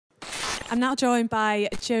I'm now joined by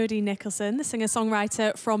Jodie Nicholson, the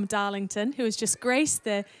singer-songwriter from Darlington, who has just graced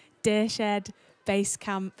the Deershed base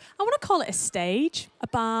camp. I want to call it a stage, a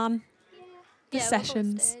barn, the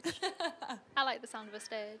sessions. We'll go stage. I like the sound of a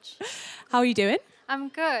stage. How are you doing? I'm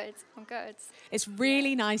good. I'm good. It's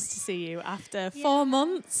really nice to see you after 4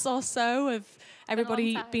 months or so of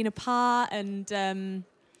everybody being apart, and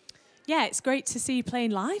yeah, it's great to see you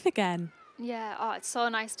playing live again. Yeah, oh, it's so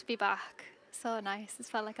nice to be back. So nice. It's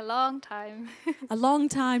felt like a long time. A long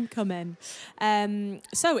time coming.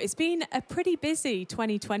 So it's been a pretty busy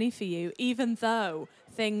 2020 for you, even though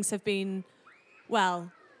things have been,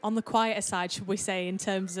 well, on the quieter side, should we say, in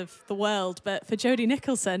terms of the world. But for Jodie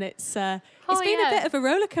Nicholson, it's been a bit of a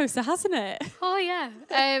roller coaster, hasn't it? Oh, yeah.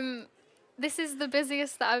 This is the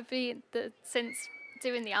busiest that I've been since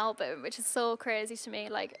doing the album, which is so crazy to me.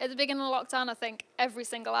 Like, at the beginning of lockdown, I think every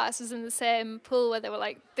single artist was in the same pool where they were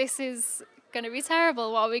like, this is going to be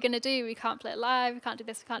terrible. What are we going to do? We can't play it live. We can't do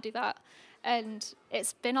this. We can't do that. And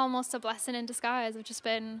it's been almost a blessing in disguise. I've just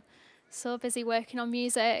been so busy working on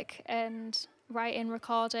music and writing,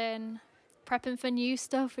 recording, prepping for new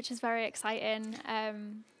stuff, which is very exciting.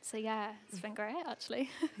 So yeah, it's been great, actually.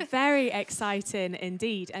 Very exciting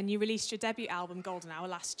indeed. And you released your debut album, Golden Hour,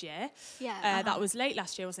 last year. Yeah. That was late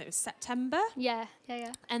last year, wasn't it? It was September. Yeah.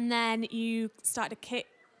 And then you started a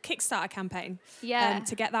Kickstarter campaign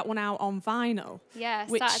to get that one out on vinyl. Yeah,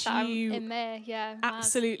 which started that you in May. Yeah,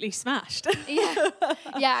 absolutely smashed. Yeah,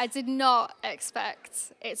 I did not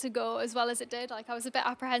expect it to go as well as it did. Like, I was a bit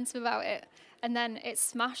apprehensive about it, and then it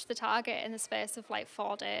smashed the target in the space of like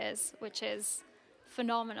 4 days, which is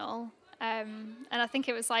phenomenal. And I think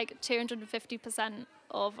it was like 250%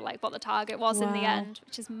 of like what the target was in the end,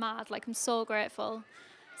 which is mad. Like, I'm so grateful.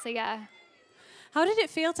 So yeah. How did it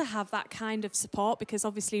feel to have that kind of support? Because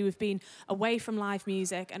obviously we've been away from live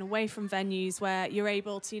music and away from venues where you're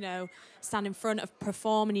able to, you know, stand in front of,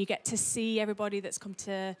 perform, and you get to see everybody that's come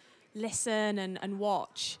to listen and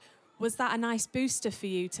watch. Was that a nice booster for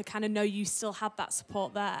you to kind of know you still had that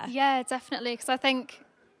support there? Yeah, definitely. Because I think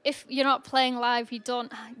if you're not playing live, you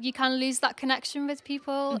kind of lose that connection with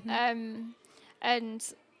people. Mm-hmm.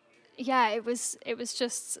 And yeah, it was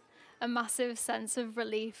just a massive sense of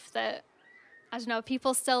relief that, I don't know,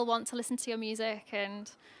 people still want to listen to your music, and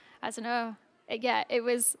I don't know. It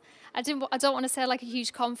was, I don't want to say like a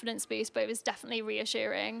huge confidence boost, but it was definitely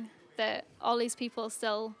reassuring that all these people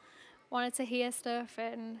still wanted to hear stuff,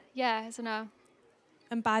 and yeah, I don't know.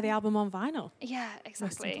 And buy the album on vinyl. Yeah,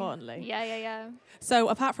 exactly. Most importantly. Yeah. So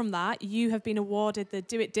apart from that, you have been awarded the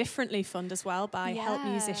Do It Differently Fund as well by Help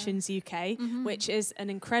Musicians UK, which is an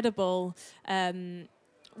incredible,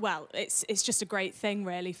 well, it's just a great thing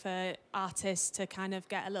really for artists to kind of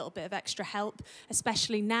get a little bit of extra help,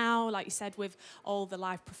 especially now, like you said, with all the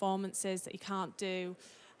live performances that you can't do.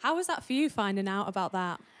 How was that for you, finding out about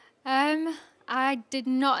that? I did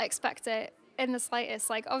not expect it in the slightest.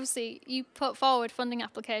 Like, obviously you put forward funding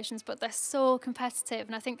applications, but they're so competitive,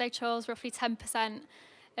 and I think they chose roughly 10%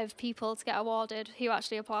 of people to get awarded who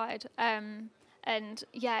actually applied. And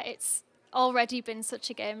yeah, it's already been such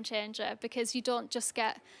a game changer, because you don't just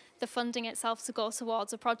get the funding itself to go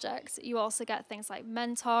towards a project, you also get things like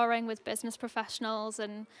mentoring with business professionals,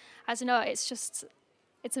 and I don't know,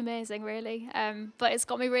 it's amazing really. But it's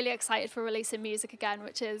got me really excited for releasing music again,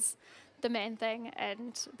 which is the main thing,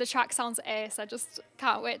 and the track sounds ace. I just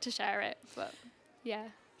can't wait to share it. But yeah,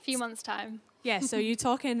 a few months time. Yeah, so you're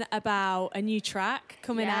talking about a new track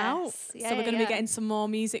coming out. Yeah, so we're going to be getting some more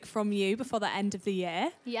music from you before the end of the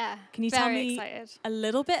year. Yeah. Can you tell me a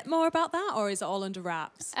little bit more about that, or is it all under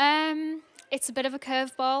wraps? It's a bit of a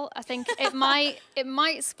curveball. I think it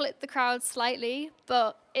might split the crowd slightly,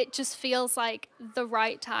 but it just feels like the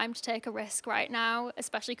right time to take a risk right now,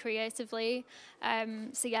 especially creatively.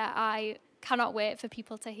 So yeah, I cannot wait for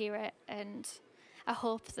people to hear it, and I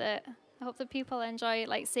hope that people enjoy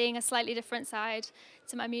like seeing a slightly different side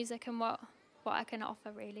to my music and what I can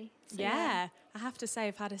offer, really. So, yeah, I have to say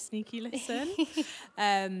I've had a sneaky listen,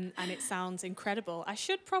 and it sounds incredible. I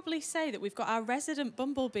should probably say that we've got our resident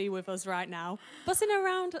bumblebee with us right now, buzzing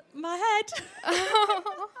around my head.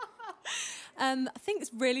 I think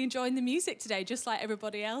it's really enjoying the music today, just like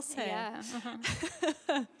everybody else here.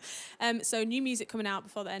 Yeah. So new music coming out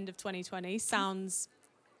before the end of 2020 sounds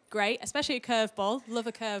great, especially a curveball. Love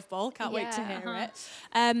a curveball. Can't wait to hear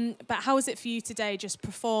it. But how is it for you today, just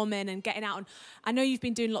performing and getting out? And I know you've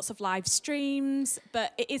been doing lots of live streams,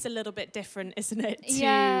 but it is a little bit different, isn't it?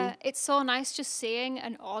 Yeah, it's so nice just seeing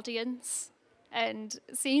an audience and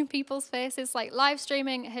seeing people's faces. Like, live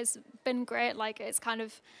streaming has been great. Like, it's kind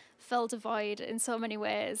of filled a void in so many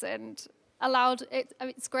ways, and allowed it. I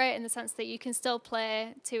mean, it's great in the sense that you can still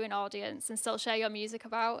play to an audience and still share your music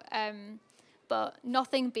about. But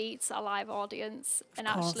nothing beats a live audience and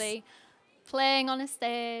actually playing on a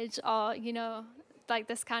stage, or like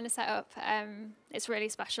this kind of setup. It's really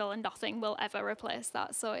special, and nothing will ever replace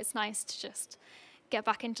that. So it's nice to just get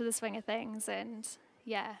back into the swing of things, and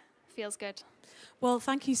yeah, feels good. Well,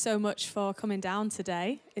 thank you so much for coming down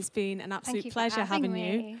today. It's been an absolute pleasure having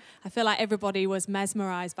you. I feel like everybody was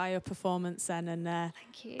mesmerised by your performance then, and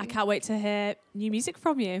thank you. I can't wait to hear new music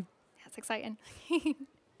from you. That's exciting.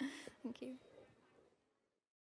 Thank you.